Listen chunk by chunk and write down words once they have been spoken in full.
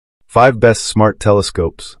5 Best Smart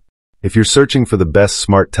Telescopes. If you're searching for the best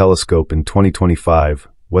smart telescope in 2025,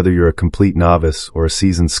 whether you're a complete novice or a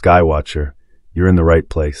seasoned skywatcher, you're in the right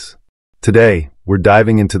place. Today, we're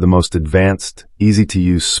diving into the most advanced,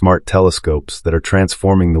 easy-to-use smart telescopes that are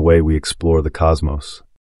transforming the way we explore the cosmos.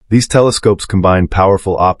 These telescopes combine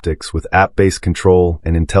powerful optics with app-based control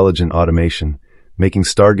and intelligent automation, making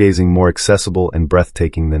stargazing more accessible and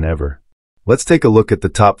breathtaking than ever. Let's take a look at the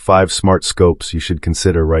top 5 smart scopes you should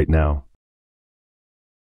consider right now.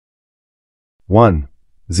 1.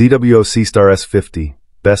 ZWO Star S50,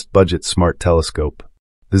 Best Budget Smart Telescope.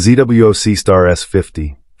 The ZWO Star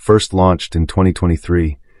S50, first launched in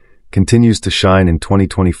 2023, continues to shine in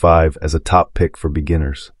 2025 as a top pick for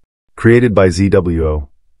beginners. Created by ZWO,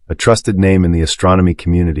 a trusted name in the astronomy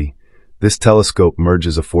community, this telescope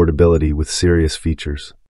merges affordability with serious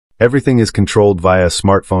features. Everything is controlled via a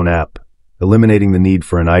smartphone app, eliminating the need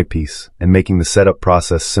for an eyepiece and making the setup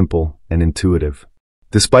process simple and intuitive.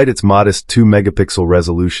 Despite its modest 2-megapixel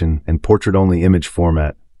resolution and portrait-only image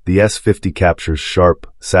format, the S50 captures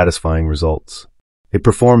sharp, satisfying results. It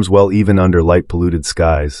performs well even under light-polluted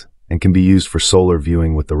skies and can be used for solar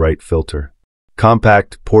viewing with the right filter.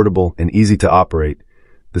 Compact, portable, and easy to operate,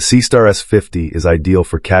 the Star S50 is ideal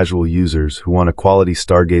for casual users who want a quality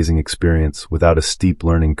stargazing experience without a steep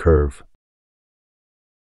learning curve.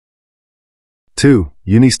 2.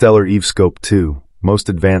 Unistellar Evescope 2, Most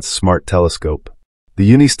Advanced Smart Telescope. The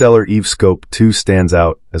Unistellar Evescope 2 stands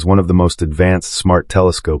out as one of the most advanced smart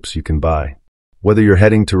telescopes you can buy. Whether you're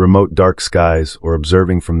heading to remote dark skies or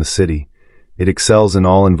observing from the city, it excels in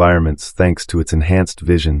all environments thanks to its enhanced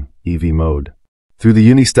vision, EV mode. Through the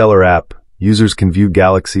Unistellar app, users can view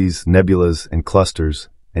galaxies, nebulas, and clusters,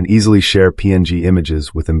 and easily share PNG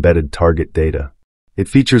images with embedded target data. It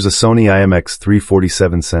features a Sony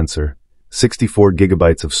IMX347 sensor, 64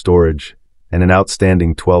 gigabytes of storage, and an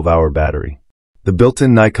outstanding 12-hour battery. The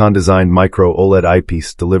built-in Nikon-designed micro OLED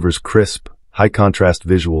eyepiece delivers crisp, high-contrast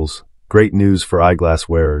visuals, great news for eyeglass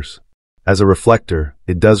wearers. As a reflector,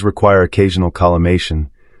 it does require occasional collimation,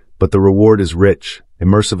 but the reward is rich,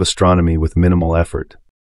 immersive astronomy with minimal effort.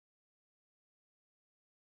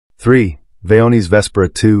 3. Vaonis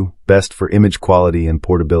Vespera 2, Best for Image Quality and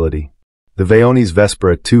Portability. The Vaonis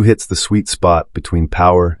Vespera 2 hits the sweet spot between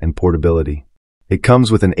power and portability. It comes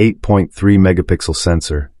with an 8.3-megapixel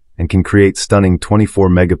sensor, and can create stunning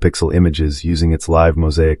 24-megapixel images using its live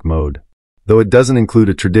mosaic mode. Though it doesn't include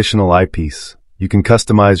a traditional eyepiece, you can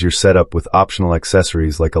customize your setup with optional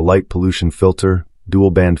accessories like a light pollution filter,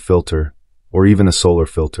 dual-band filter, or even a solar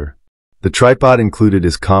filter. The tripod included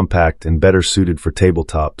is compact and better suited for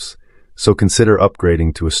tabletops, so consider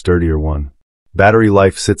upgrading to a sturdier one. Battery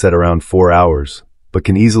life sits at around 4 hours, but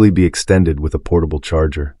can easily be extended with a portable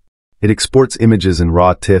charger. It exports images in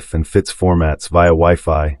RAW TIFF and FITS formats via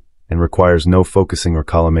Wi-Fi, and requires no focusing or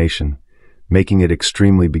collimation, making it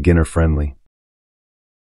extremely beginner-friendly.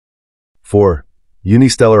 4.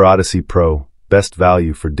 Unistellar Odyssey Pro, Best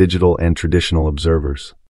Value for Digital and Traditional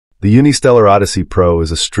Observers. The Unistellar Odyssey Pro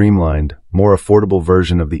is a streamlined, more affordable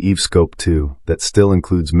version of the Evescope 2 that still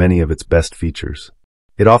includes many of its best features.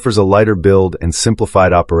 It offers a lighter build and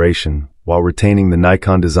simplified operation while retaining the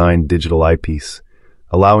Nikon-designed digital eyepiece,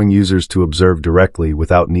 allowing users to observe directly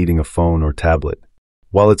without needing a phone or tablet.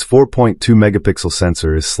 While its 4.2-megapixel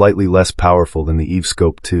sensor is slightly less powerful than the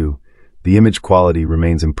Evescope 2, the image quality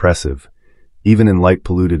remains impressive, even in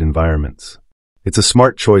light-polluted environments. It's a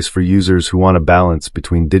smart choice for users who want a balance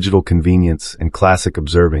between digital convenience and classic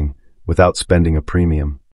observing without spending a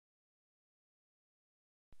premium.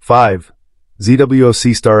 5.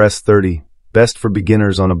 ZWO Star S30, Best for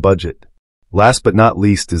Beginners on a Budget. Last but not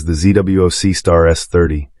least is the ZWO Star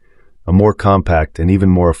S30, a more compact and even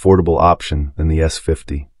more affordable option than the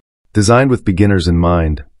S50. Designed with beginners in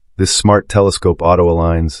mind, this smart telescope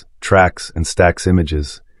auto-aligns, tracks, and stacks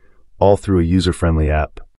images, all through a user-friendly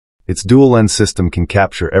app. Its dual-lens system can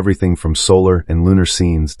capture everything from solar and lunar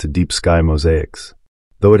scenes to deep sky mosaics.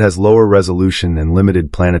 Though it has lower resolution and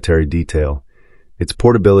limited planetary detail, its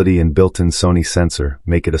portability and built-in Sony sensor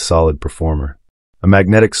make it a solid performer. A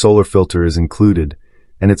magnetic solar filter is included,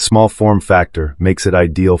 and its small form factor makes it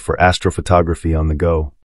ideal for astrophotography on the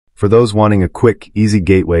go. For those wanting a quick, easy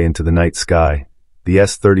gateway into the night sky, the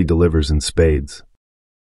S30 delivers in spades.